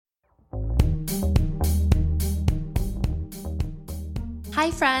Hi,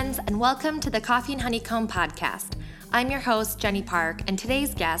 friends, and welcome to the Coffee and Honeycomb podcast. I'm your host, Jenny Park, and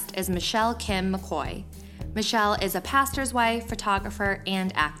today's guest is Michelle Kim McCoy. Michelle is a pastor's wife, photographer,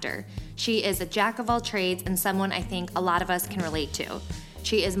 and actor. She is a jack of all trades and someone I think a lot of us can relate to.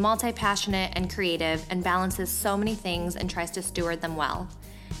 She is multi-passionate and creative and balances so many things and tries to steward them well.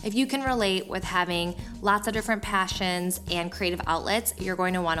 If you can relate with having lots of different passions and creative outlets, you're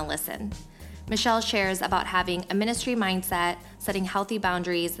going to want to listen. Michelle shares about having a ministry mindset, setting healthy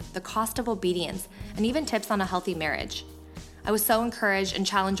boundaries, the cost of obedience, and even tips on a healthy marriage. I was so encouraged and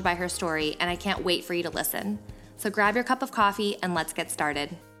challenged by her story, and I can't wait for you to listen. So grab your cup of coffee and let's get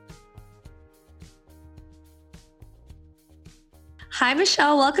started. Hi,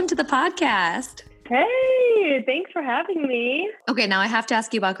 Michelle. Welcome to the podcast. Hey, thanks for having me. Okay, now I have to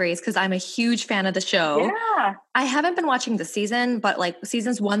ask you about Grace because I'm a huge fan of the show. Yeah. I haven't been watching the season, but like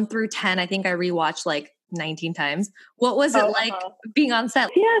seasons 1 through 10, I think I rewatched like 19 times. What was it like being on set?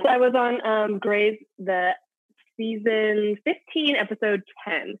 Yes, I was on Grey's, the season 15, episode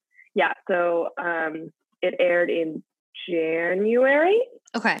 10. Yeah, so it aired in January.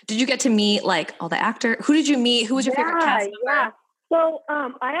 Okay. Did you get to meet like all the actors? Who did you meet? Who was your favorite cast member? Yeah. So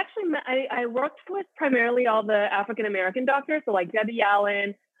I actually met, I worked with primarily all the African-American doctors. So like Debbie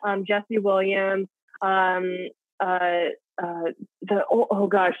Allen, Jesse Williams, the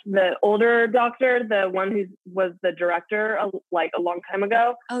older doctor, the one who was the director like a long time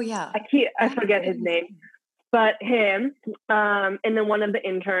ago. Oh yeah. I forget his name, but him, and then one of the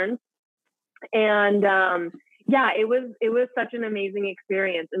interns. And it was such an amazing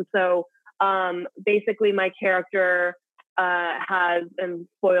experience. And so basically my character has, and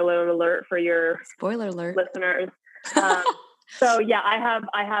spoiler alert for your listeners. So yeah, I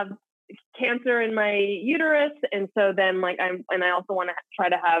have cancer in my uterus, and so then I also want to try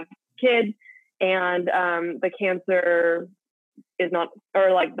to have kids, and the cancer is not,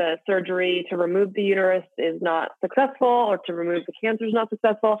 or like the surgery to remove the uterus is not successful, or to remove the cancer is not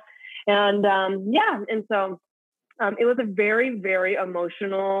successful, and so it was a very, very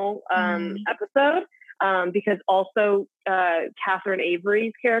emotional episode. Because also Catherine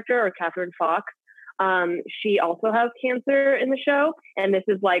Avery's character, or Catherine Fox, she also has cancer in the show, and this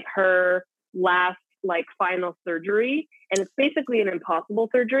is like her last final surgery, and it's basically an impossible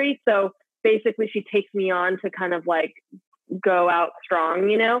surgery. So basically, she takes me on to kind of like go out strong,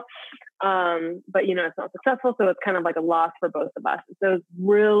 but it's not successful, so it's kind of like a loss for both of us. So it was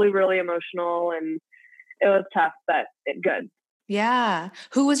really, really emotional, and it was tough, but good. Yeah.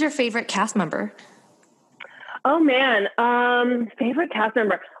 Who was your favorite cast member? Oh man, favorite cast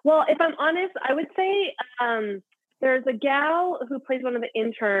member. Well, if I'm honest, I would say there's a gal who plays one of the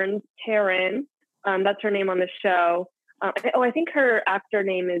interns, Taryn. That's her name on the show. I think her actor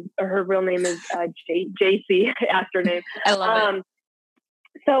name is, or her real name is JC. Actor name. I love it.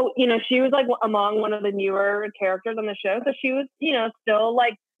 So she was like among one of the newer characters on the show. So she was, still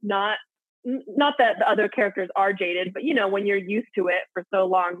like not that the other characters are jaded, but when you're used to it for so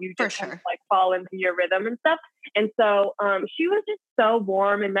long, you just kind of like fall into your rhythm and stuff. And so she was just so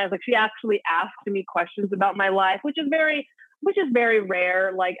warm and nice. Like she actually asked me questions about my life, which is very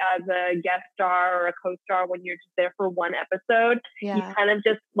rare, like as a guest star or a co-star when you're just there for one episode. Yeah. You kind of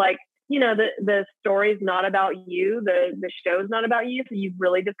just like, the story's not about you, the show's not about you. So you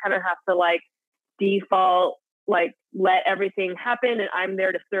really just kind of have to like default, like let everything happen, and I'm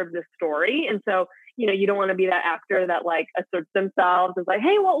there to serve the story. And so you don't want to be that actor that like asserts themselves as like,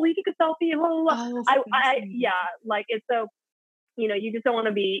 hey, well, we took a selfie, blah blah blah. Like it's so you just don't want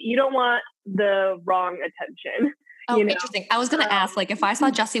to be, you don't want the wrong attention. Interesting. I was gonna ask, like, if I saw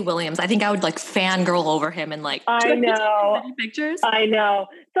Jesse Williams, I think I would like fangirl over him and like I know pictures. I know.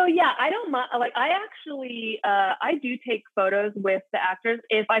 So yeah, I don't mind. Like I actually I do take photos with the actors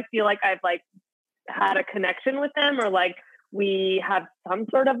if I feel like I've like had a connection with them, or like we have some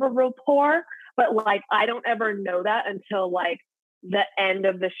sort of a rapport, but like I don't ever know that until like the end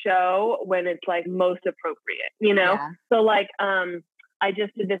of the show when it's like most appropriate, Yeah. So like I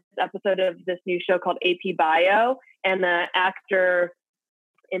just did this episode of this new show called AP Bio, and the actor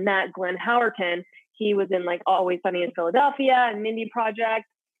in that, Glenn Howerton, he was in like Always Sunny in Philadelphia and Mindy Project,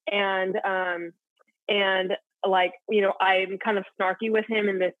 and like I'm kind of snarky with him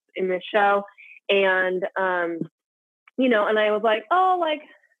in this show. And, and I was like, oh, like,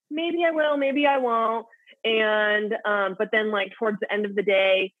 maybe I will, maybe I won't. And, but then like towards the end of the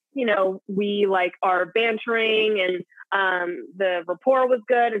day, we like are bantering, and The rapport was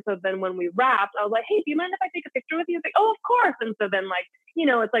good. And so then when we wrapped, I was like, hey, do you mind if I take a picture with you? He's like, oh, of course. And so then like,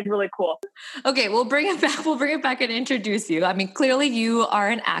 it's like really cool. Okay, we'll bring it back. We'll bring it back and introduce you. I mean, clearly you are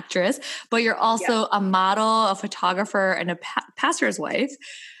an actress, but you're also a model, a photographer, and a pastor's wife.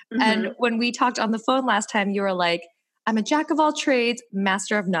 Mm-hmm. And when we talked on the phone last time, you were like, I'm a jack of all trades,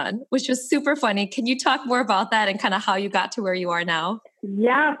 master of none, which was super funny. Can you talk more about that and kind of how you got to where you are now?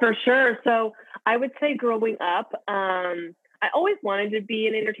 Yeah, for sure. So I would say growing up, I always wanted to be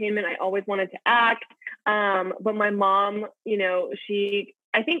in entertainment. I always wanted to act. But my mom, she,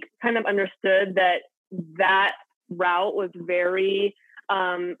 I think, kind of understood that route was very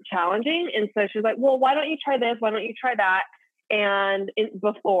challenging. And so she was like, well, why don't you try this? Why don't you try that? And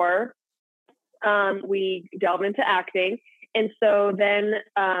before we delved into acting. And so then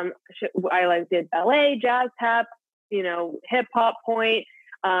I did ballet, jazz, tap, hip hop point.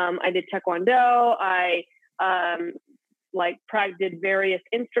 I did taekwondo. I did various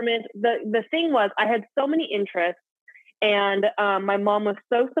instruments. The thing was, I had so many interests, and my mom was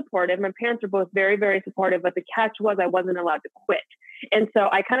so supportive. My parents were both very, very supportive, but the catch was I wasn't allowed to quit. And so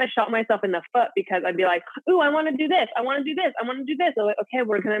I kind of shot myself in the foot because I'd be like, ooh, I want to do this. I want to do this. I want to do this. So like, okay,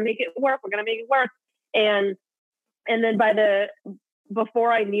 we're going to make it work. We're going to make it work. And then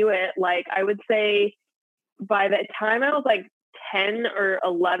before I knew it, like I would say by the time I was like 10 or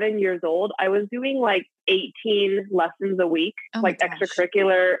 11 years old, I was doing like 18 lessons a week,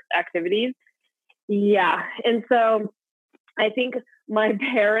 extracurricular activities. Yeah. And so I think my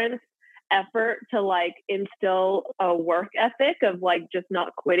parents' effort to like instill a work ethic of like just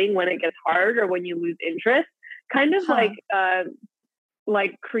not quitting when it gets hard or when you lose interest kind of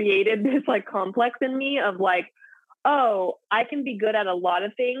like created this like complex in me of like, oh, I can be good at a lot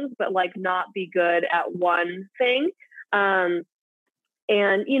of things, but like not be good at one thing. And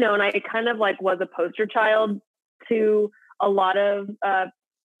I kind of like was a poster child to a lot of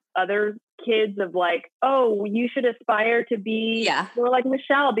other kids of like, oh, you should aspire to be more like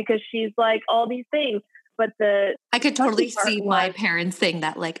Michelle because she's like all these things. But I could totally see my parents saying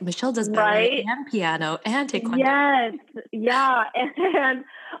that, like, Michelle does ballet and piano and taekwondo. Yes, yeah, and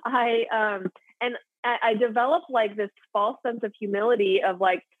I developed like this false sense of humility of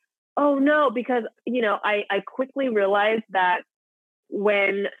like, oh no, because I quickly realized that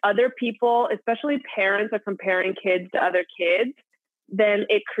when other people, especially parents, are comparing kids to other kids, then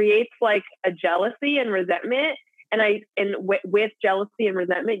it creates like a jealousy and resentment. And with jealousy and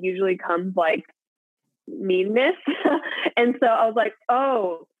resentment usually comes like meanness. And so I was like,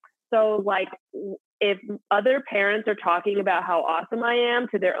 oh, so like if other parents are talking about how awesome I am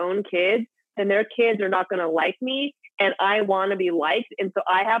to their own kids, then their kids are not going to like me. And I want to be liked. And so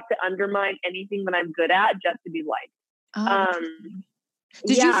I have to undermine anything that I'm good at just to be liked.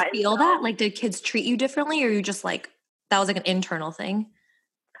 Did you feel that? Like, did kids treat you differently, or you just like, that was like an internal thing?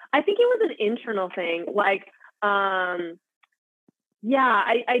 I think it was an internal thing. Like, I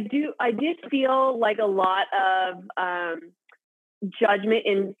did feel like a lot of judgment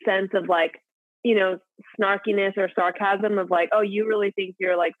in sense of like, snarkiness or sarcasm of like, oh, you really think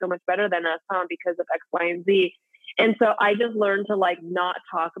you're like so much better than us, huh? Because of X, Y, and Z. And so I just learned to like not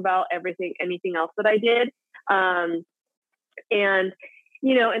talk about anything else that I did. And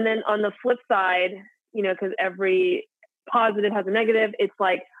then on the flip side, because every positive has a negative, it's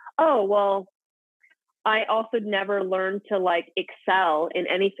like, oh, well, I also never learned to like excel in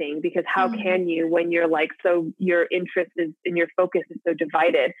anything because how can you when you're like, so your interest is and your focus is so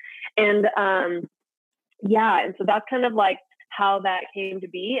divided. And and so that's kind of like how that came to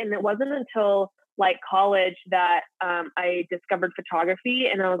be. And it wasn't until like college that I discovered photography,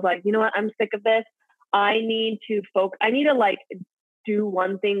 and I was like, you know what, I'm sick of this. I need to like do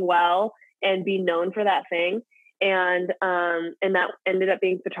one thing well and be known for that thing. And that ended up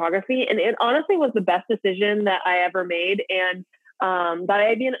being photography. And it honestly was the best decision that I ever made. And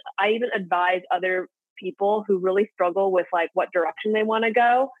that I even advise other people who really struggle with like what direction they want to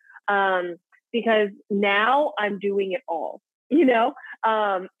go. Because now I'm doing it all,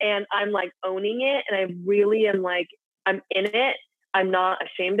 and I'm like owning it. And I really am like, I'm in it. I'm not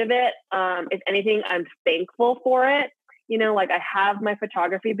ashamed of it. If anything, I'm thankful for it. Like I have my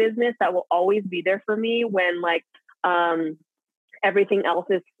photography business that will always be there for me when like everything else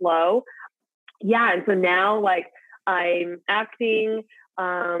is slow. Yeah. And so now like I'm acting,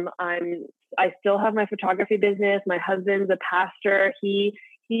 I still have my photography business. My husband's a pastor. He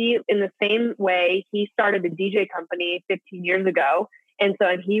in the same way, he started a DJ company 15 years ago. And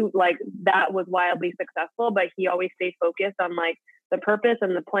he like, that was wildly successful, but he always stayed focused on like the purpose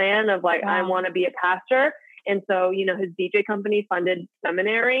and the plan of like, I want to be a pastor. And so, his DJ company funded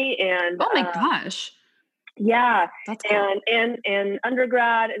seminary and oh my gosh. Yeah. That's cool. And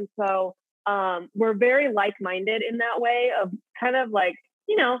undergrad. And so we're very like-minded in that way of kind of like,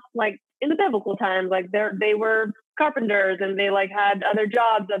 like in the biblical times, like they were carpenters and they like had other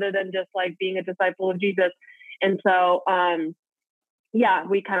jobs other than just like being a disciple of Jesus. And so, yeah,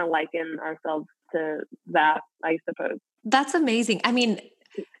 we kind of liken ourselves to that, I suppose. That's amazing. I mean,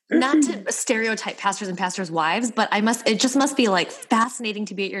 not to stereotype pastors and pastors' wives, but it just must be like fascinating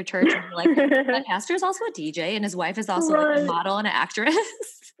to be at your church and be like, my pastor is also a DJ and his wife is also like a model and an actress.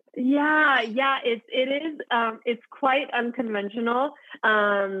 Yeah, it is. It's quite unconventional.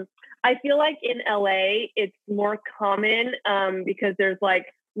 I feel like in LA, it's more common because there's like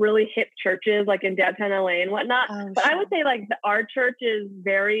really hip churches like in downtown LA and whatnot. But I would say like our church is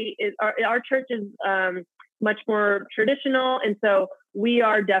our church is much more traditional, and so we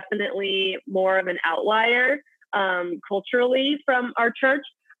are definitely more of an outlier culturally from our church.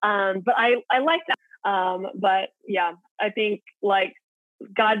 But I like that. But yeah, I think like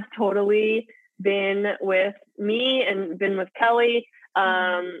God's totally been with me and been with Kelly,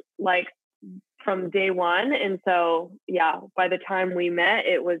 like from day one. And so, yeah, by the time we met,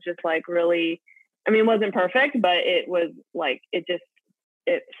 it was just like really, I mean, it wasn't perfect, but it was like, it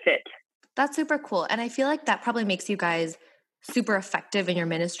fit. That's super cool. And I feel like that probably makes you guys super effective in your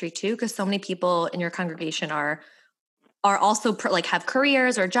ministry too, because so many people in your congregation are also like have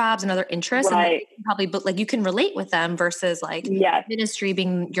careers or jobs and other interests, right. And probably, but like you can relate with them versus like ministry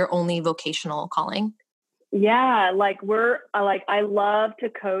being your only vocational calling. Yeah, like I love to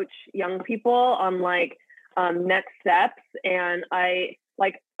coach young people on like next steps, and I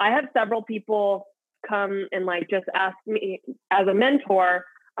have several people come and like just ask me as a mentor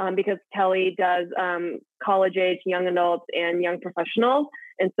because Kelly does college age young adults and young professionals.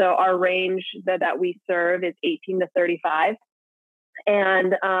 And so our range that we serve is 18 to 35.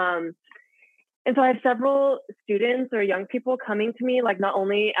 And so I have several students or young people coming to me, like not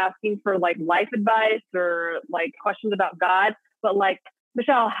only asking for like life advice or like questions about God, but like,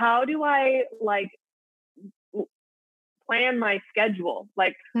 Michelle, how do I like plan my schedule?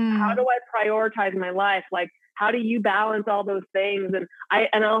 Like, how do I prioritize my life? Like, how do you balance all those things? And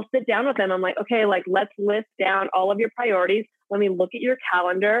I'll sit down with them. I'm like, okay, like let's list down all of your priorities. Let me look at your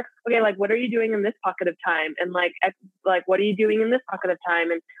calendar. Okay, like what are you doing in this pocket of time? And like what are you doing in this pocket of time?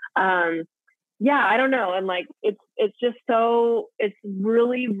 And yeah, I don't know. And like it's just so it's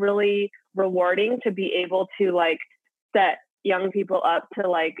really, really rewarding to be able to like set young people up to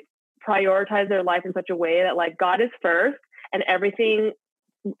like prioritize their life in such a way that like God is first, and everything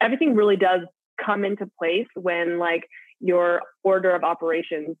really does come into place when like your order of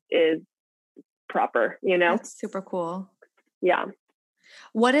operations is proper, That's super cool. Yeah.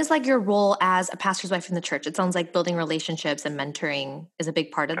 What is like your role as a pastor's wife in the church? It sounds like building relationships and mentoring is a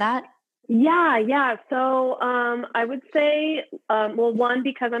big part of that. Yeah. So I would say, well, one,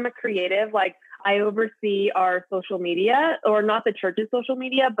 because I'm a creative, like I oversee our social media, or not the church's social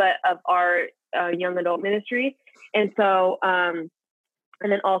media, but of our young adult ministry. And so,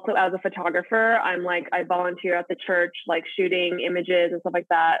 and then also as a photographer, I volunteer at the church, like shooting images and stuff like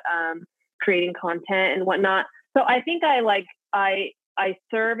that, creating content and whatnot. So I think I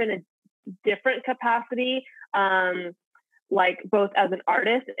serve in a different capacity, like both as an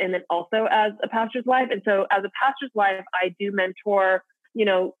artist and then also as a pastor's wife. And so as a pastor's wife, I do mentor,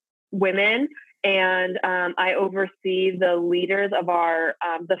 women, and I oversee the leaders of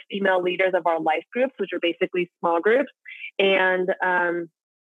the female leaders of our life groups, which are basically small groups. And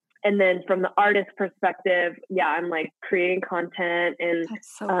then from the artist perspective, yeah, I'm like creating content and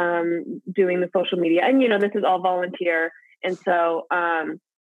doing the social media. And, this is all volunteer. And so,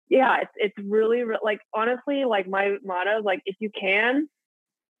 yeah, it's really like, honestly, like my motto is like, if you can,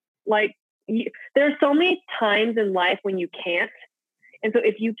 like there's so many times in life when you can't. And so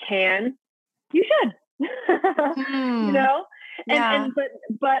if you can, you should,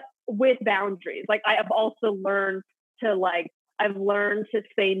 but with boundaries. Like I have also learned I've learned to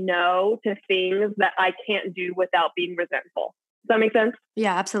say no to things that I can't do without being resentful. Does that make sense?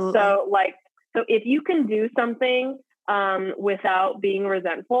 Yeah, absolutely. So if you can do something without being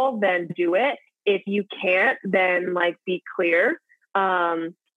resentful, then do it. If you can't, then like be clear,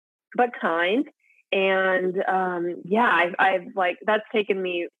 but kind. And I've like, that's taken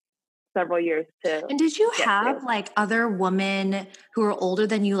me several years to. And did you have like other women who are older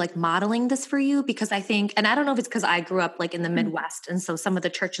than you, like modeling this for you? Because I think, and I don't know if it's because I grew up like in the Midwest. And so some of the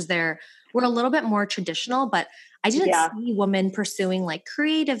churches there were a little bit more traditional, but I didn't see women pursuing like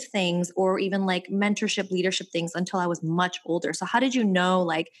creative things or even like mentorship, leadership things until I was much older. So how did you know,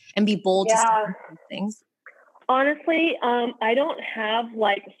 like, and be bold to start things? Honestly, I don't have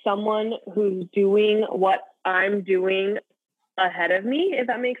like someone who's doing what I'm doing ahead of me, if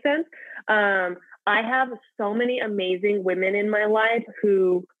that makes sense. I have so many amazing women in my life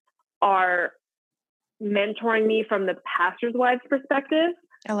who are mentoring me from the pastor's wife's perspective.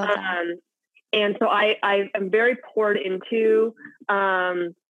 I love that. And so I am very poured into,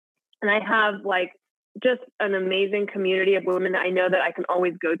 and I have like just an amazing community of women that I know that I can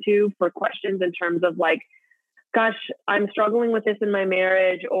always go to for questions in terms of like, gosh, I'm struggling with this in my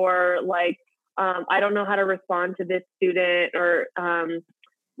marriage, or like, I don't know how to respond to this student, or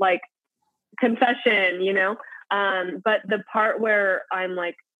like confession, you know? But the part where I'm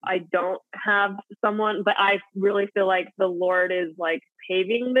like, I don't have someone, but I really feel like the Lord is like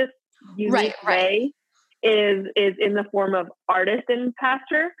paving this unique way is in the form of artist and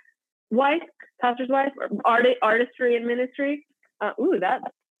pastor's wife, or artistry and ministry. Ooh, that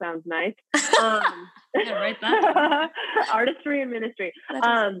sounds nice. Yeah, right. That Artistry and ministry.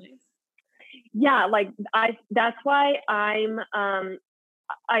 nice. Yeah, like that's why I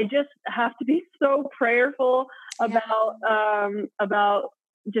just have to be so prayerful about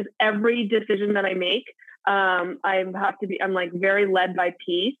just every decision that I make. I'm like very led by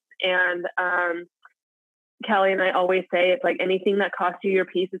peace, and Kelly and I always say it's like anything that costs you your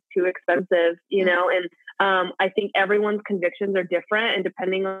peace is too expensive, you know? And I think everyone's convictions are different, and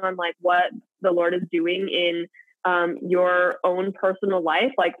depending on like what the Lord is doing in your own personal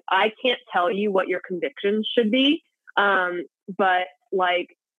life, like I can't tell you what your convictions should be. But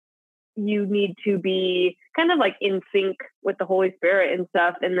like you need to be kind of like in sync with the Holy Spirit and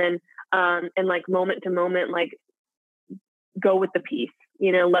stuff. And then, and like moment to moment, like go with the peace,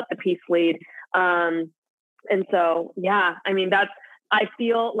 you know, let the peace lead. And so, yeah, I mean, I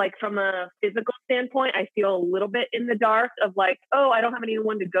feel like from a physical standpoint, I feel a little bit in the dark of like, oh, I don't have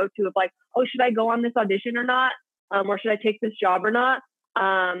anyone to go to, of like, oh, should I go on this audition or not? Or should I take this job or not?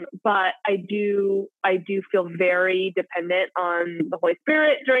 But I do feel very dependent on the Holy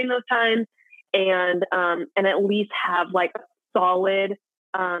Spirit during those times, and at least have like a solid,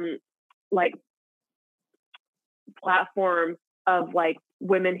 like platform of like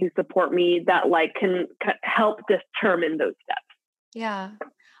women who support me that like can help determine those steps. Yeah.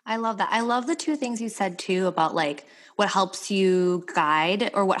 I love that. I love the two things you said too about like what helps you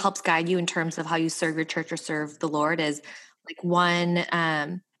guide, or what helps guide you in terms of how you serve your church or serve the Lord, is like one,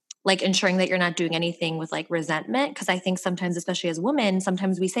 like ensuring that you're not doing anything with like resentment. Cause I think sometimes, especially as women,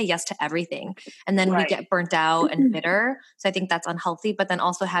 sometimes we say yes to everything and then we get burnt out and bitter. So I think that's unhealthy, but then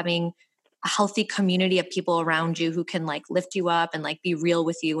also having a healthy community of people around you who can like lift you up and like be real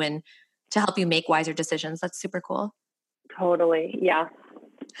with you and to help you make wiser decisions. That's super cool. Totally. Yeah.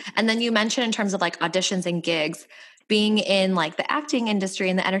 And then you mentioned in terms of like auditions and gigs, being in like the acting industry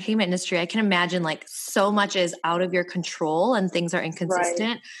and the entertainment industry, I can imagine like so much is out of your control and things are inconsistent.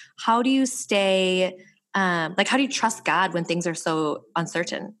 Right. How do you stay, like, how do you trust God when things are so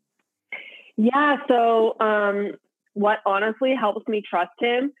uncertain? Yeah. So, what honestly helps me trust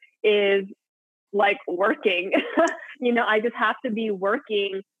him is like working. You know, I just have to be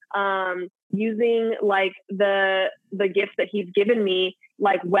working, using like the gifts that he's given me,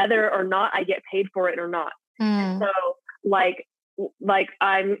 like whether or not I get paid for it or not. So like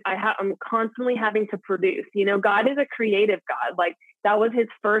I'm constantly having to produce, you know, God is a creative God. Like that was his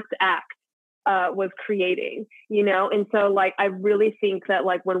first act, was creating, you know? And so like, I really think that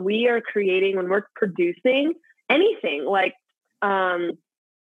like when we are creating, when we're producing anything, like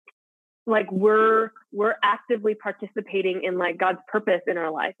we're actively participating in like God's purpose in our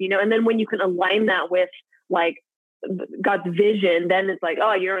life, you know? And then when you can align that with like God's vision, then it's like,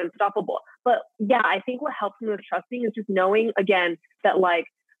 oh, you're unstoppable. But yeah, I think what helps me with trusting is just knowing again that like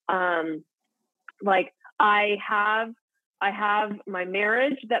I have my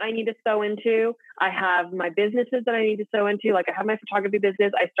marriage that I need to sow into. I have my businesses that I need to sow into. Like I have my photography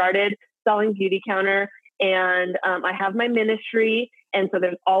business. I started selling Beauty Counter, and I have my ministry. And so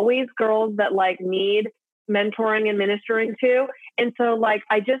there's always girls that like need mentoring and ministering to. And so like,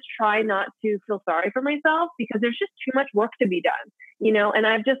 I just try not to feel sorry for myself because there's just too much work to be done, you know? And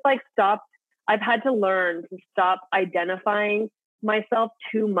I've just like I've had to learn to stop identifying myself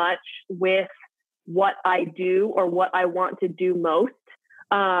too much with what I do or what I want to do most.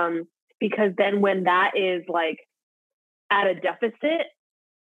 Because then when that is like at a deficit,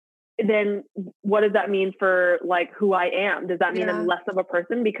 then what does that mean for like who I am? Does that mean I'm less of a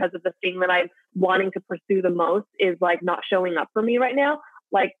person because of the thing that I'm wanting to pursue the most is like not showing up for me right now?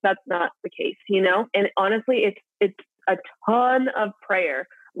 Like that's not the case, you know? And honestly, it's a ton of prayer.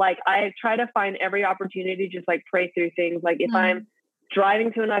 Like I try to find every opportunity, just like pray through things. Like if I'm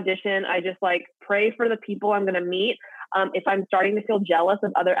driving to an audition, I just like pray for the people I'm going to meet. If I'm starting to feel jealous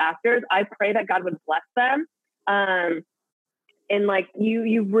of other actors, I pray that God would bless them. And like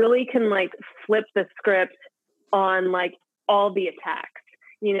you really can like flip the script on like all the attacks,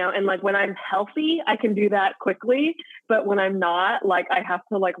 you know, and like when I'm healthy, I can do that quickly. But when I'm not, like I have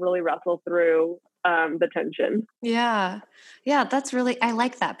to like really wrestle through the tension. Yeah. Yeah. That's really, I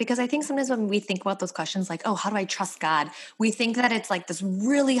like that, because I think sometimes when we think about those questions, like, oh, how do I trust God? We think that it's like this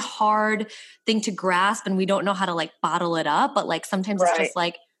really hard thing to grasp and we don't know how to like bottle it up. But like sometimes it's Right. just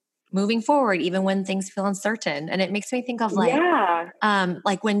like moving forward, even when things feel uncertain. And it makes me think of like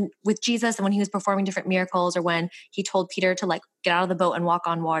when with Jesus and when he was performing different miracles, or when he told Peter to like get out of the boat and walk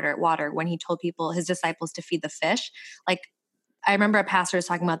on water, when he told his disciples to feed the fish, like, I remember a pastor was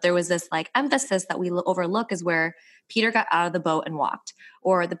talking about there was this like emphasis that we overlook is where Peter got out of the boat and walked,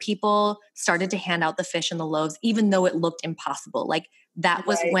 or the people started to hand out the fish and the loaves, even though it looked impossible. Like that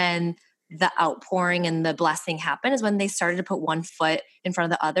was when the outpouring and the blessing happened, is when they started to put one foot in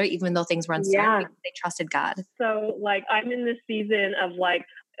front of the other, even though things were uncertain, because they trusted God. So like, I'm in this season of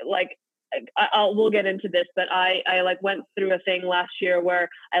we'll get into this, but I like went through a thing last year where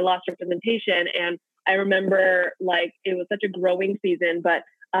I lost representation, and I remember like it was such a growing season, but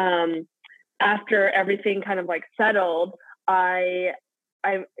after everything kind of like settled, God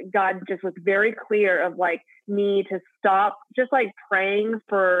just was very clear of like me to stop just like praying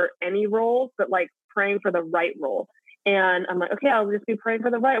for any roles, but like praying for the right role. And I'm like, okay, I'll just be praying for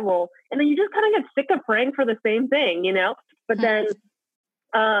the right role. And then you just kind of get sick of praying for the same thing, you know? But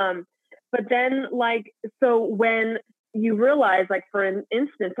then like, so when you realize, like, for an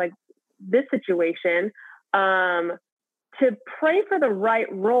instance, like this situation, to pray for the right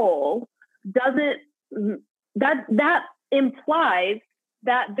role that implies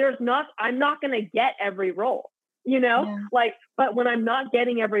that I'm not going to get every role, you know? Yeah. Like, but when I'm not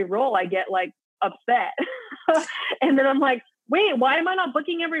getting every role, I get like upset. And then I'm like, wait, why am I not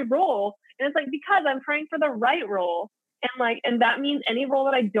booking every role? And it's like, because I'm praying for the right role. And that means any role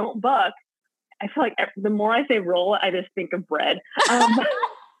that I don't book, I feel like the more I say role, I just think of bread.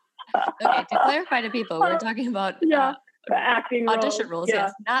 Okay, to clarify to people, we're talking about acting audition roles,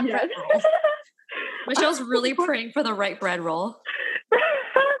 yes, not bread roles. Michelle's really praying for the right bread roll.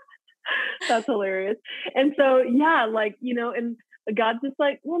 That's hilarious. And so, like, you know, and God's just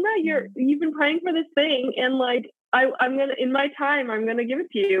like, well, no, you've been praying for this thing, and like, I'm gonna, in my time, I'm gonna give it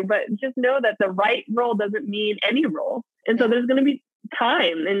to you, but just know that the right role doesn't mean any role, and so there's gonna be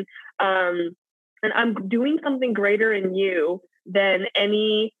time, and I'm doing something greater in you than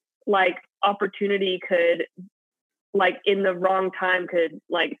any like opportunity could, like in the wrong time, could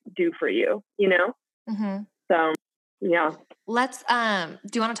like do for you, you know? Mm-hmm. So, yeah. Let's, do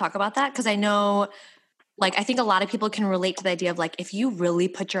you want to talk about that? Because I know, like, I think a lot of people can relate to the idea of like, if you really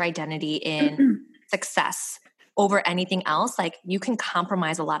put your identity in success over anything else, like you can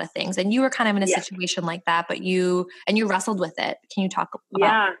compromise a lot of things. And you were kind of in a situation like that, but you wrestled with it. Can you talk about that?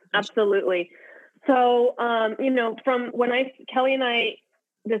 Yeah, absolutely. So, you know, from when Kelly and I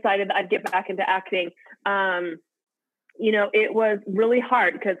decided that I'd get back into acting, you know, it was really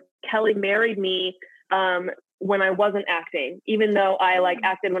hard because Kelly married me when I wasn't acting, even though I like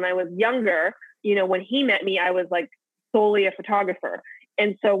acted when I was younger. You know, when he met me, I was like solely a photographer.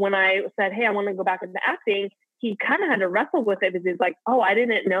 And so when I said, hey, I want to go back into acting, he kind of had to wrestle with it because he's like, oh, I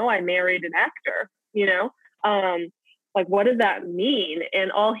didn't know I married an actor, you know? Like, what does that mean?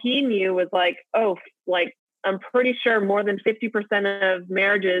 And all he knew was like, oh, like, I'm pretty sure more than 50% of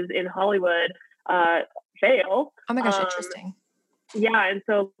marriages in Hollywood fail. Oh my gosh, interesting. Yeah. And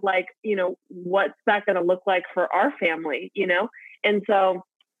so like, you know, what's that going to look like for our family, you know? And so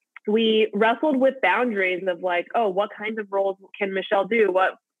we wrestled with boundaries of like, oh, what kinds of roles can Michelle do?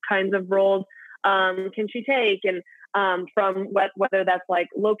 What kinds of roles can she take? And from whether that's like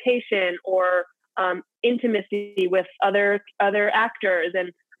location or intimacy with other actors.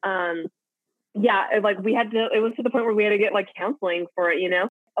 And like we had to, it was to the point where we had to get like counseling for it, you know?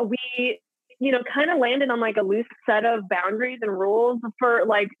 We, you know, kind of landed on like a loose set of boundaries and rules for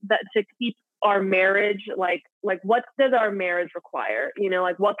like that to keep our marriage, like what does our marriage require? You know,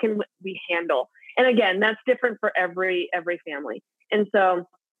 like what can we handle? And again, that's different for every family. And so,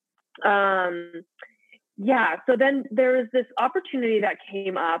 so then there was this opportunity that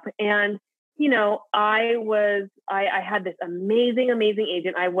came up, and, you know, I had this amazing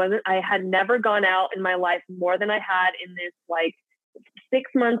agent. I had never gone out in my life more than I had in this like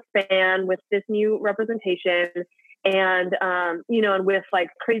 6-month span with this new representation. And, you know, and with like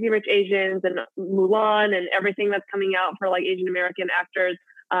Crazy Rich Asians and Mulan and everything that's coming out for like Asian American actors,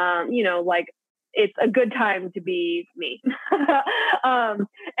 you know, like it's a good time to be me.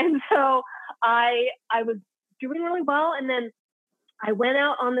 And so I was doing really well. And then I went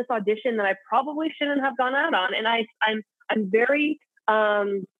out on this audition that I probably shouldn't have gone out on. And I'm very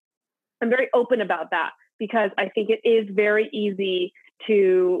open about that, because I think it is very easy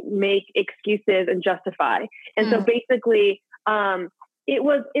to make excuses and justify. And so basically, it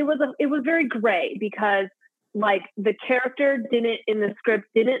was very gray, because like the character in the script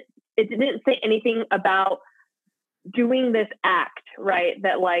didn't say anything about doing this act, right?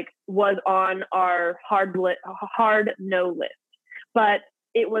 That like was on our hard no list, but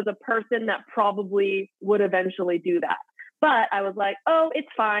it was a person that probably would eventually do that. But I was like, oh, it's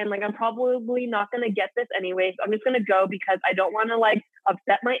fine. Like, I'm probably not going to get this anyway. So I'm just going to go, because I don't want to like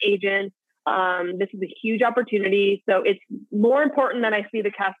upset my agent. This is a huge opportunity. So it's more important that I see the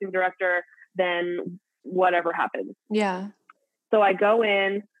casting director than whatever happens. Yeah. So I go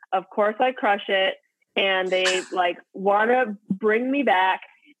in, of course I crush it, and they like want to bring me back.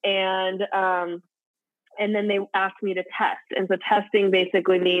 And then they ask me to test. And so testing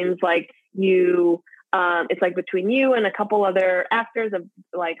basically means like it's like between you and a couple other actors of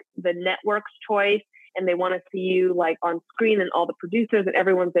like the network's choice, and they want to see you like on screen, and all the producers and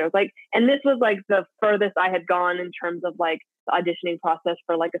everyone's there. It was like, and this was like the furthest I had gone in terms of like the auditioning process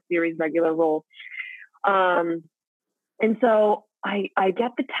for like a series regular role. And so I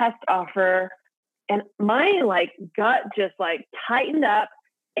get the test offer, and my like gut just like tightened up,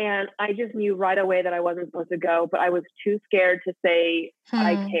 and I just knew right away that I wasn't supposed to go, but I was too scared to say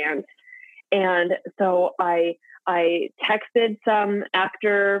I can't. And so I texted some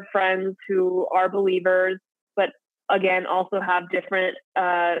actor friends who are believers, but again, also have different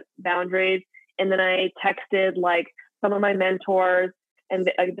boundaries. And then I texted like some of my mentors, and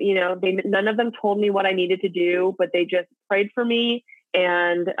none of them told me what I needed to do, but they just prayed for me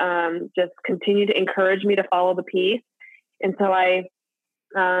and just continued to encourage me to follow the piece. And so I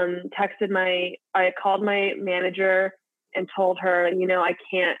called my manager and told her, I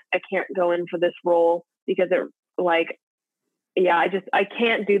can't go in for this role, because I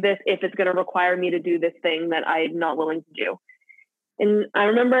can't do this if it's going to require me to do this thing that I'm not willing to do. And I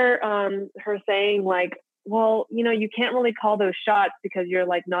remember her saying like, well, you can't really call those shots, because you're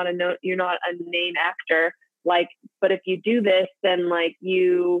like you're not a name actor. Like, but if you do this, then like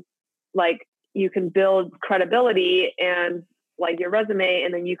you can build credibility and like your resume,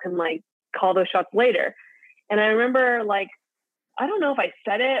 and then you can like call those shots later. And I remember like, I don't know if I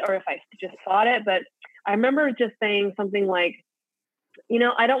said it or if I just thought it, but I remember just saying something like,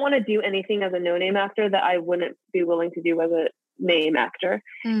 I don't want to do anything as a no-name actor that I wouldn't be willing to do as a name actor.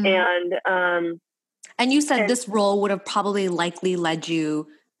 And you said this role would have probably likely led you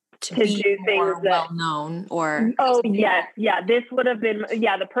to be do more things that, well-known, or... Oh, yes. Yeah. This would have been,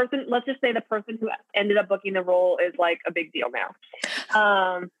 the person, let's just say the person who ended up booking the role is like a big deal now.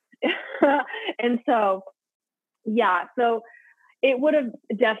 And so, so it would have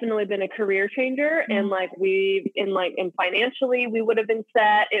definitely been a career changer. And like and financially we would have been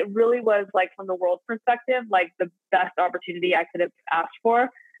set. It really was like, from the world's perspective, like the best opportunity I could have asked for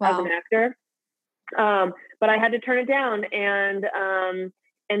as an actor. But I had to turn it down. And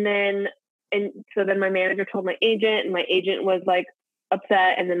so then my manager told my agent, and my agent was like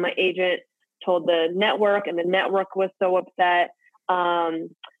upset. And then my agent told the network, and the network was so upset. And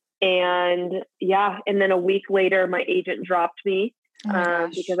then a week later, my agent dropped me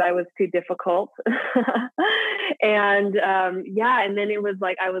because I was too difficult. And then it was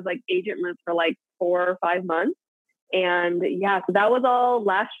like, I was like agentless for like 4 or 5 months. And so that was all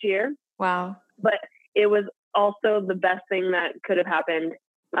last year. Wow. But it was also the best thing that could have happened,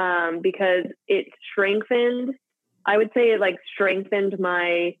 because it strengthened, I would say it like strengthened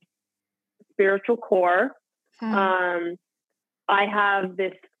my spiritual core. I have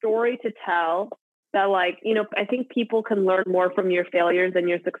this story to tell that like, I think people can learn more from your failures than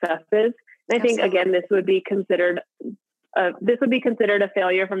your successes. And I think, again, this would be considered a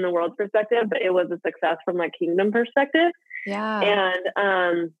failure from the world's perspective, but it was a success from my kingdom perspective. Yeah.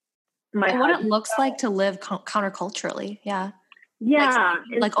 And what it looks like to live counterculturally. Yeah. Yeah.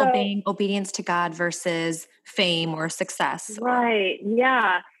 Like obedience to God versus fame or success. Right.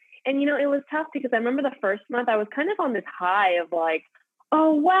 Yeah. And, it was tough, because I remember the first month I was kind of on this high of like,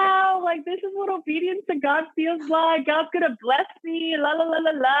 oh, wow, like this is what obedience to God feels like. God's going to bless me, la, la, la,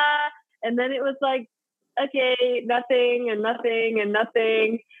 la, la. And then it was like, okay, nothing and nothing and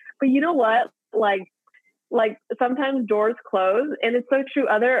nothing. But you know what? Like sometimes doors close, and it's so true.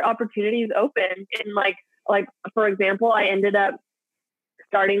 Other opportunities open. And like, for example, I ended up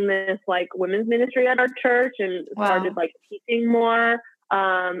starting this like women's ministry at our church, and started like teaching more.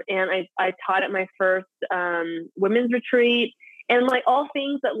 And I taught at my first women's retreat, and like all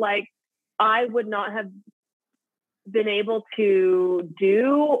things that like I would not have been able to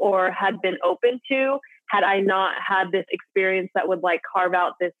do or had been open to had I not had this experience that would like carve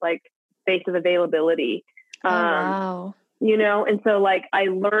out this like space of availability. Wow. You know, and so like I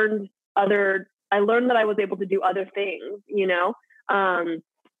learned that I was able to do other things, you know? And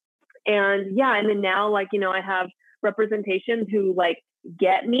yeah, and then now like, you know, I have representations who like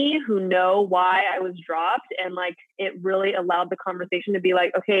get me, who know why I was dropped. And like, it really allowed the conversation to be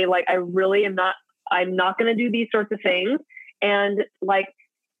like, okay, like I'm not going to do these sorts of things. And like,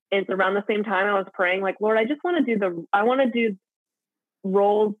 it's around the same time I was praying like, Lord, I just want to do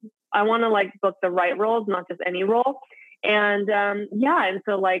roles. I want to like book the right roles, not just any role. And yeah. And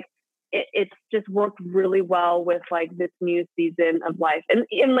so like, it's just worked really well with like this new season of life. And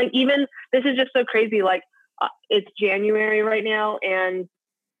like, even this is just so crazy. Like it's January right now. And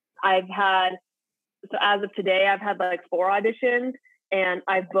so as of today, I've had like 4 auditions, and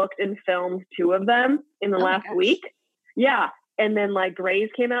I've booked and filmed 2 of them in the last week. Yeah. And then like Grey's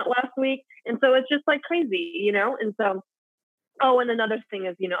came out last week. And so it's just like crazy, you know? And so, and another thing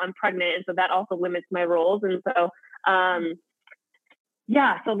is, you know, I'm pregnant. And so that also limits my roles. And so,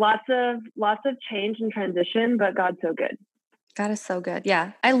 yeah, so lots of change and transition, but God's so good. God is so good.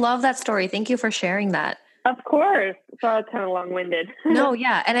 Yeah. I love that story. Thank you for sharing that. Of course. So I was kind of long-winded. No,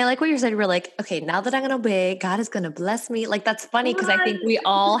 yeah. And I like what you said. We're like, okay, now that I'm going to obey, God is going to bless me. Like, that's funny because I think we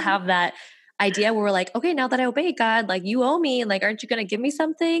all have that idea where we're like, okay, now that I obey God, like you owe me, and like, aren't you going to give me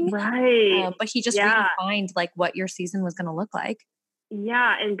something? Right. But he just redefined like what your season was going to look like.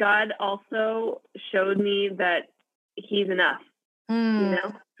 Yeah. And God also showed me that he's enough, you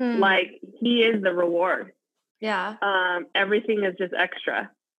know, like he is the reward. Yeah. Everything is just extra.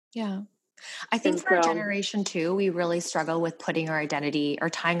 Yeah. I think for our generation too, we really struggle with putting our identity or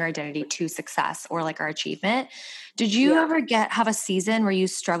tying our identity to success or like our achievement. Did you ever have a season where you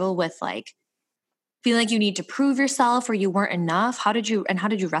struggle with like feeling like you need to prove yourself or you weren't enough? How did you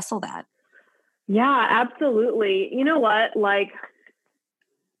wrestle that? Yeah, absolutely. You know what? Like,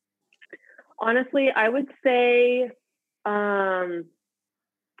 honestly, I would say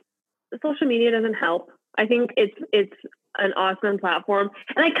social media doesn't help. I think it's an awesome platform.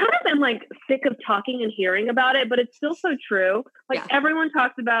 And I kind of am like sick of talking and hearing about it, but it's still so true. Like everyone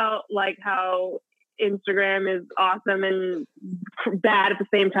talks about like how Instagram is awesome and bad at the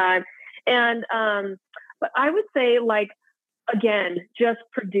same time. And, but I would say like, again, just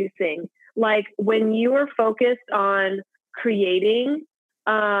producing, like when you are focused on creating,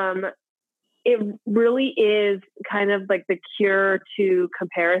 it really is kind of like the cure to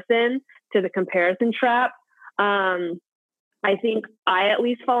the comparison trap. I think I at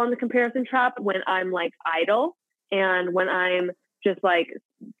least fall in the comparison trap when I'm like idle and when I'm just like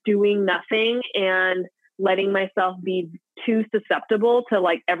doing nothing and letting myself be too susceptible to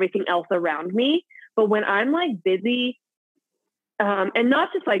like everything else around me. But when I'm like busy, and not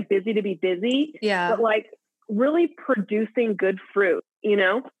just like busy to be busy, but like really producing good fruit, you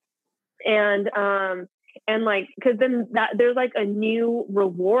know? And like, cause then there's like a new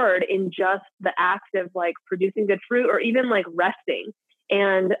reward in just the act of like producing good fruit or even like resting.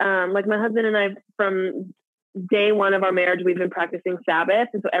 And, like my husband and I, from day 1 of our marriage, we've been practicing Sabbath.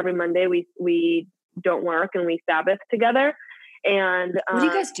 And so every Monday we don't work and we Sabbath together. And, what do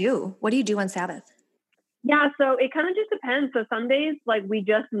you guys do? What do you do on Sabbath? Yeah. So it kind of just depends. So some days like we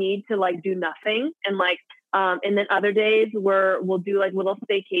just need to like do nothing and like, and then other days we'll do like little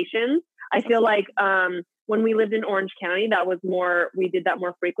staycations. I feel like when we lived in Orange County, we did that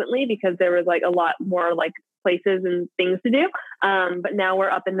more frequently because there was like a lot more like places and things to do. But now we're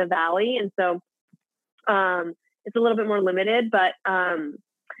up in the valley. And so it's a little bit more limited, but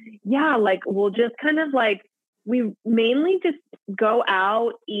yeah, like we'll just kind of like, we mainly just go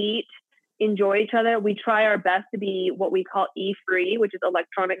out, eat, enjoy each other. We try our best to be what we call E-free, which is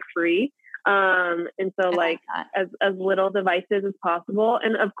electronic free. And so like as little devices as possible.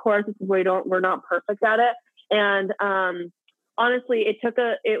 And of course we're not perfect at it. And, honestly,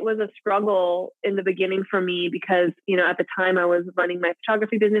 it was a struggle in the beginning for me because, you know, at the time I was running my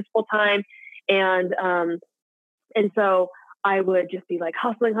photography business full time. And so I would just be like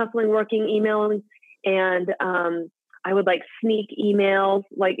hustling, working, emailing. And, I would like sneak emails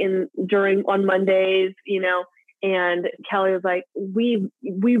like on Mondays, you know, and Kelly was like, we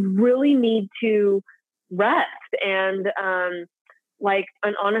really need to rest. And,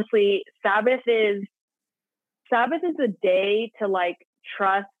 and honestly, Sabbath is a day to like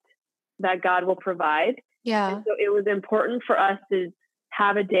trust that God will provide. Yeah. And so it was important for us to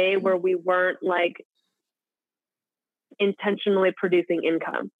have a day where we weren't like intentionally producing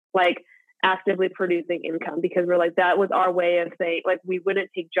income, like actively producing income, because we're like, that was our way of saying, like, we wouldn't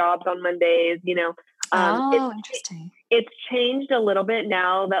take jobs on Mondays, you know. Interesting. It's changed a little bit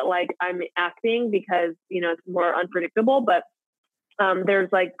now that like I'm acting, because, you know, it's more unpredictable, but there's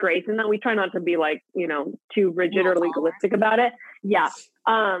like grace in that. We try not to be like, you know, too rigid or legalistic about it. Yeah.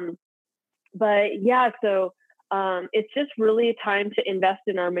 But yeah, so it's just really time to invest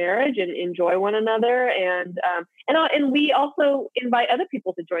in our marriage and enjoy one another. And we also invite other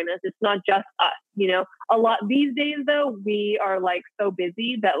people to join us. It's not just us, you know. A lot these days though, we are like so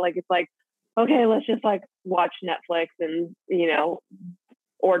busy that like, it's like, okay, let's just like watch Netflix and, you know,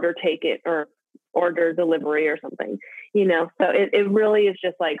 order take it or order delivery or something, you know. So it really is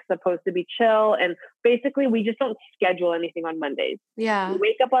just like supposed to be chill. And basically we just don't schedule anything on Mondays. Yeah. We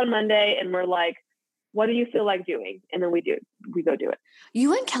wake up on Monday and we're like, what do you feel like doing? And then we go do it.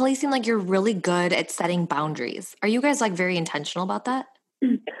 You and Kelly seem like you're really good at setting boundaries. Are you guys like very intentional about that?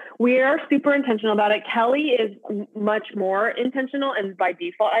 We are super intentional about it. Kelly is much more intentional, and by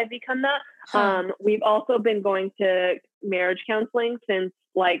default, I've become that. We've also been going to marriage counseling since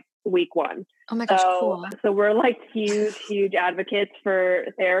like week 1. Oh my gosh, cool. So we're like huge advocates for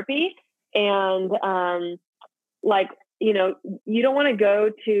therapy. And like, you know, you don't want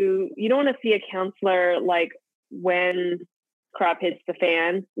to see a counselor like when crap hits the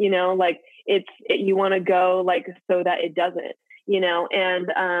fan, you know, like you want to go like so that it doesn't, you know.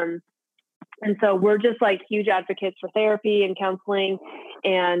 And so we're just like huge advocates for therapy and counseling.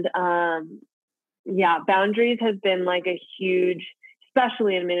 And yeah, boundaries has been like a huge,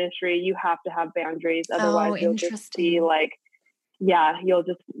 especially in ministry, you have to have boundaries. Otherwise you'll just be like, yeah, you'll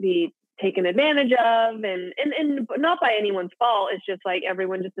just be taken advantage of, and not by anyone's fault. It's just like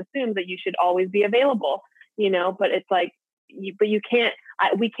everyone just assumes that you should always be available, you know. But it's like, we can't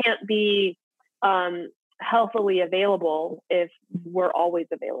be healthily available if we're always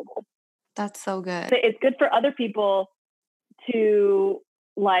available. That's so good. So it's good for other people to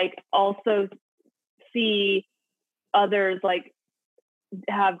like also see others like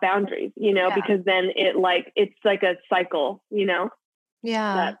have boundaries, you know, because then it's like a cycle, you know.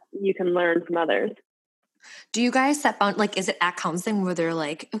 Yeah. That you can learn from others. Do you guys set like, is it at counseling where they're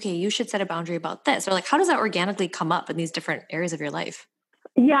like, okay, you should set a boundary about this? Or like, how does that organically come up in these different areas of your life?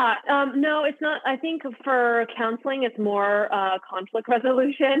 Yeah. No, it's not. I think for counseling, it's more conflict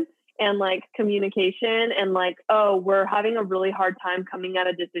resolution and like communication and like, oh, we're having a really hard time coming at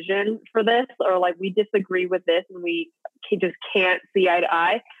a decision for this, or like we disagree with this and we just can't see eye to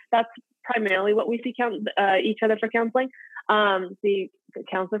eye. That's primarily what we see each other for counseling. The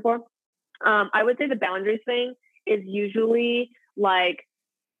counselor for. I would say the boundaries thing is usually like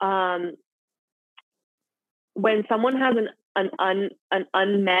when someone has an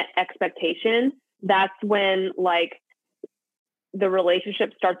unmet expectation, that's when like the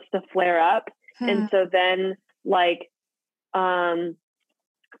relationship starts to flare up. And so then like then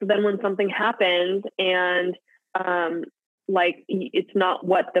when something happens and like it's not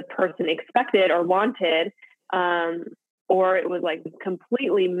what the person expected or wanted, or it was like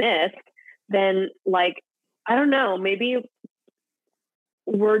completely missed, then like, I don't know, maybe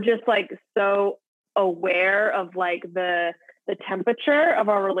we're just like so aware of like the temperature of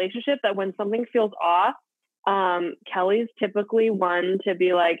our relationship that when something feels off, Kelly's typically one to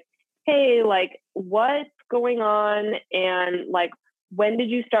be like, hey, like what's going on? And like, when did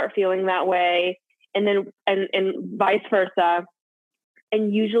you start feeling that way? And then, and vice versa.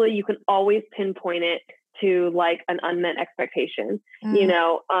 And usually you can always pinpoint it to like an unmet expectation, you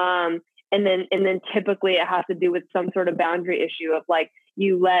know? And then typically it has to do with some sort of boundary issue of like,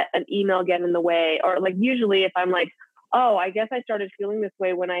 you let an email get in the way, or like, usually if I'm like, oh, I guess I started feeling this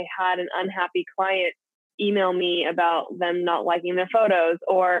way when I had an unhappy client email me about them not liking their photos,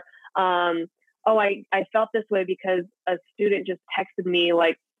 or, oh, I felt this way because a student just texted me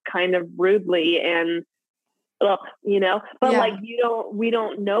like kind of rudely and, you know, but like, we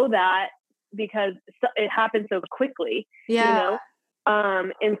don't know that because it happened so quickly, you know?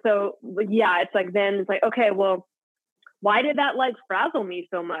 And so, yeah, it's like, then it's like, okay, well, why did that like frazzle me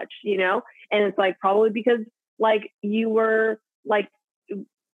so much, you know? And it's like, probably because like you were like,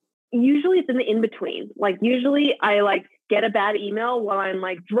 usually it's in the in-between. Like usually I like get a bad email while I'm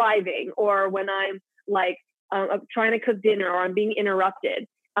like driving, or when I'm like trying to cook dinner, or I'm being interrupted.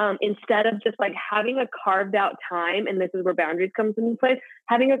 Instead of just like having a carved out time, and this is where boundaries comes into place,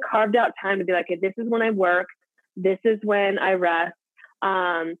 having a carved out time to be like, okay, this is when I work, this is when I rest.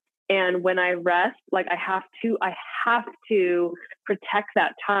 And when I rest, like I have to protect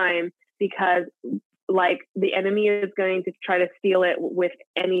that time, because like the enemy is going to try to steal it with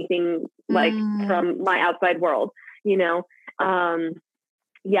anything like from my outside world, you know?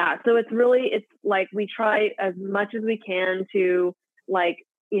 Yeah. So it's like we try as much as we can to like,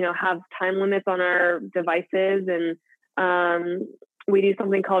 have time limits on our devices. And we do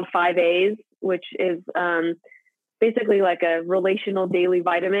something called 5 A's, which is basically like a relational daily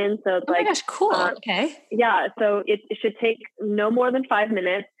vitamin. So it's oh my gosh, cool. Okay. Yeah. So it should take no more than 5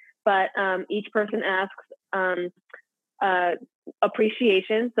 minutes, but each person asks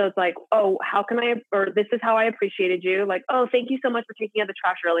appreciation. So it's like, oh, this is how I appreciated you. Like, oh, thank you so much for taking out the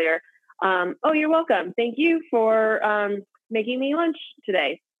trash earlier. Oh, you're welcome. Thank you for making me lunch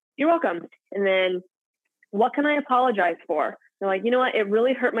today. You're welcome. And then what can I apologize for? They're like, you know what? It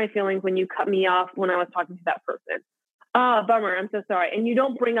really hurt my feelings when you cut me off when I was talking to that person. Bummer. I'm so sorry. And you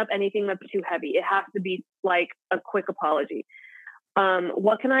don't bring up anything that's too heavy. It has to be like a quick apology.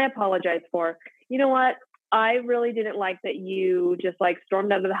 What can I apologize for? You know what? I really didn't like that you just like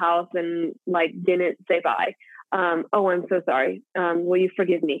stormed out of the house and like didn't say bye. Oh, I'm so sorry. Will you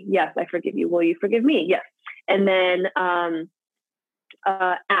forgive me? Yes, I forgive you. Will you forgive me? Yes. And then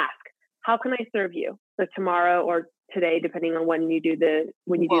ask, how can I serve you? So tomorrow or today, depending on when you do the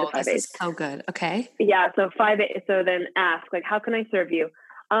 5 A's. This is so good. Okay. Yeah. So 5 A's. So then ask, like, how can I serve you?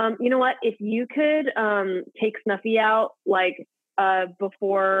 You know what? If you could take Snuffy out, like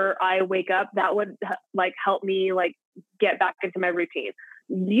before I wake up, that would like help me like get back into my routine.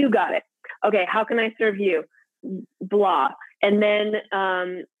 You got it. Okay. How can I serve you? Blah. And then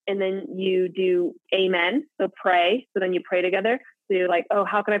you do amen. So pray. So then you pray together. So you're like, oh,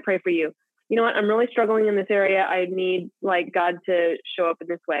 how can I pray for you? You know what? I'm really struggling in this area. I need like God to show up in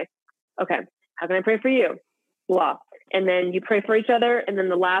this way. Okay. How can I pray for you? Blah. And then you pray for each other. And then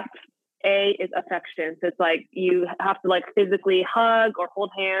the last A is affection. So it's like you have to like physically hug or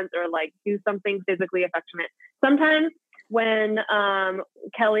hold hands or like do something physically affectionate. Sometimes when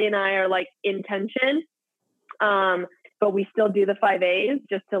Kelly and I are like in tension, but we still do the 5 A's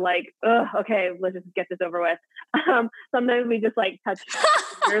just to like, okay, let's just get this over with. Sometimes we just like touch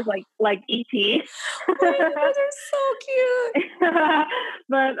fingers like E.T. Oh my God, those are so cute.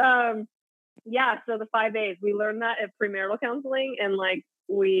 But yeah, so the 5 A's, we learned that at premarital counseling and like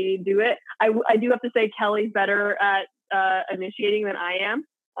we do it. I do have to say Kelly's better at initiating than I am.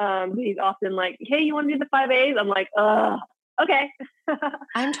 He's often like, hey, you want to do the 5 A's? I'm like, okay.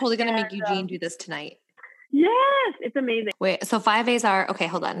 I'm totally going to make Eugene do this tonight. Yes, it's amazing. Wait, so 5 A's are, okay,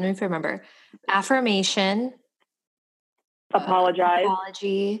 hold on. Let me remember. Affirmation. Apologize.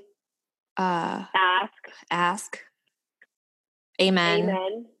 Apology. Ask.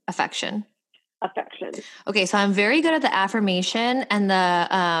 Amen. Affection. Okay, so I'm very good at the affirmation and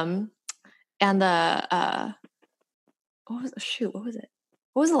the what was it?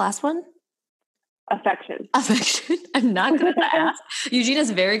 What was the last one? Affection. I'm not good at the ask. Eugene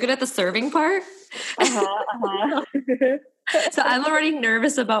is very good at the serving part. So I'm already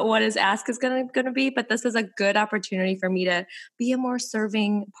nervous about what his ask is going to be, but this is a good opportunity for me to be a more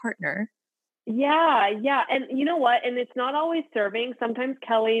serving partner. Yeah. And you know what? And it's not always serving. Sometimes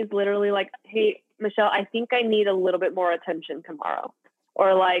Kelly's literally like, hey, Michelle, I think I need a little bit more attention tomorrow.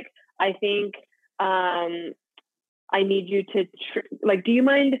 Or like, I think I need you to, do you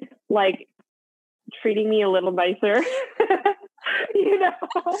mind like treating me a little nicer? You know?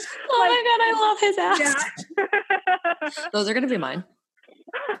 Oh my God, I love his ask. Yeah. Those are going to be mine.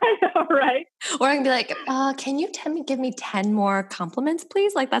 I know, right? Or I can be like, can you give me 10 more compliments,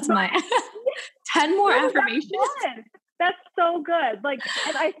 please? Like that's my 10 more affirmations. That's so good. Like,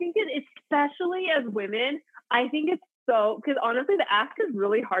 and I think especially as women, I think it's so, because honestly, the ask is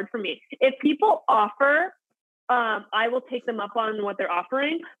really hard for me. If people offer, I will take them up on what they're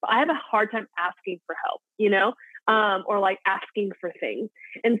offering, but I have a hard time asking for help, or like asking for things.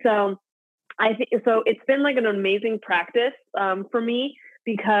 And so I think, so it's been like an amazing practice for me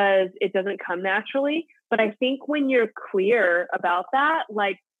because it doesn't come naturally. But I think when you're clear about that,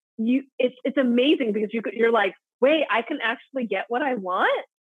 like it's amazing because you're like, wait, I can actually get what I want.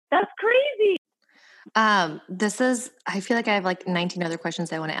 That's crazy. I feel like I have like 19 other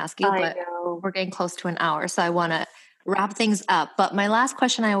questions I want to ask you, but we're getting close to an hour. So I want to wrap things up. But my last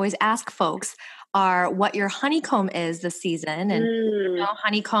question I always ask folks are what your honeycomb is this season. And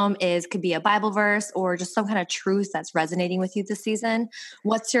honeycomb could be a Bible verse or just some kind of truth that's resonating with you this season.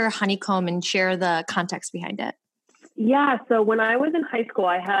 What's your honeycomb, and share the context behind it? Yeah. So when I was in high school,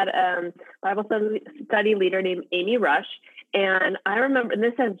 I had a Bible study leader named Amy Rush. And I remember, and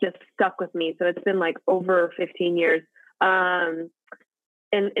this has just stuck with me. So it's been like over 15 years. And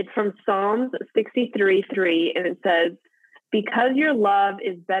it's from Psalms 63:3. And it says, because your love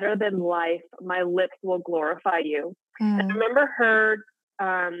is better than life, my lips will glorify you. And I remember her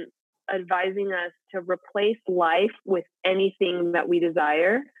advising us to replace life with anything that we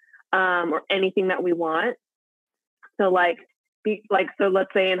desire, or anything that we want. So like, so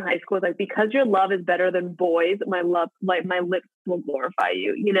let's say in high school, it's like, because your love is better than boys, my lips will glorify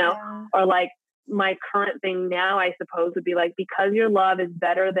you, Yeah. or like my current thing now, I suppose, would be like, because your love is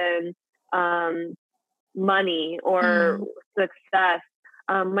better than money or success,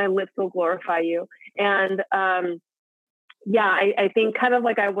 my lips will glorify you. And I think kind of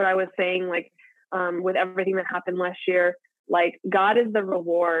like what I was saying, like with everything that happened last year, like God is the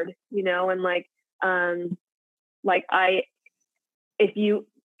reward, and if you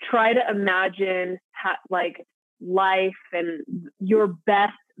try to imagine like life and your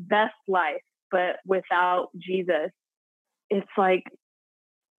best life, but without Jesus, it's like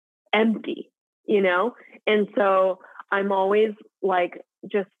empty, And so I'm always like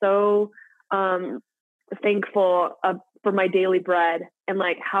just so thankful for my daily bread, and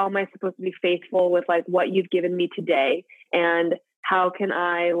like, how am I supposed to be faithful with like what you've given me today, and how can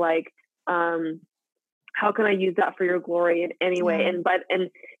I use that for your glory in any way?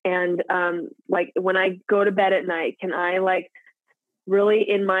 And like when I go to bed at night, can I like really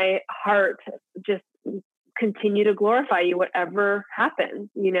in my heart just continue to glorify you, whatever happens,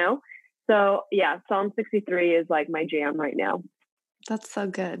 So yeah, Psalm 63 is like my jam right now. That's so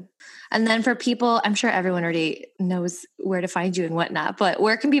good. And then for people, I'm sure everyone already knows where to find you and whatnot, but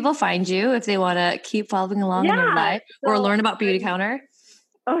where can people find you if they want to keep following along in your life or learn about Beautycounter?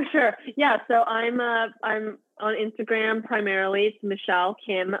 Oh, sure. Yeah. So I'm on Instagram primarily. It's Michelle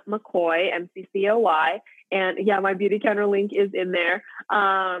Kim McCoy, MCCOY. And yeah, my Beautycounter link is in there.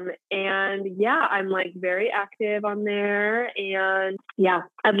 And yeah, I'm like very active on there. And yeah,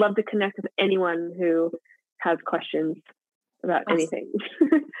 I'd love to connect with anyone who has questions about anything.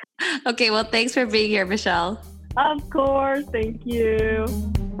 Okay. Well, thanks for being here, Michelle. Of course. Thank you.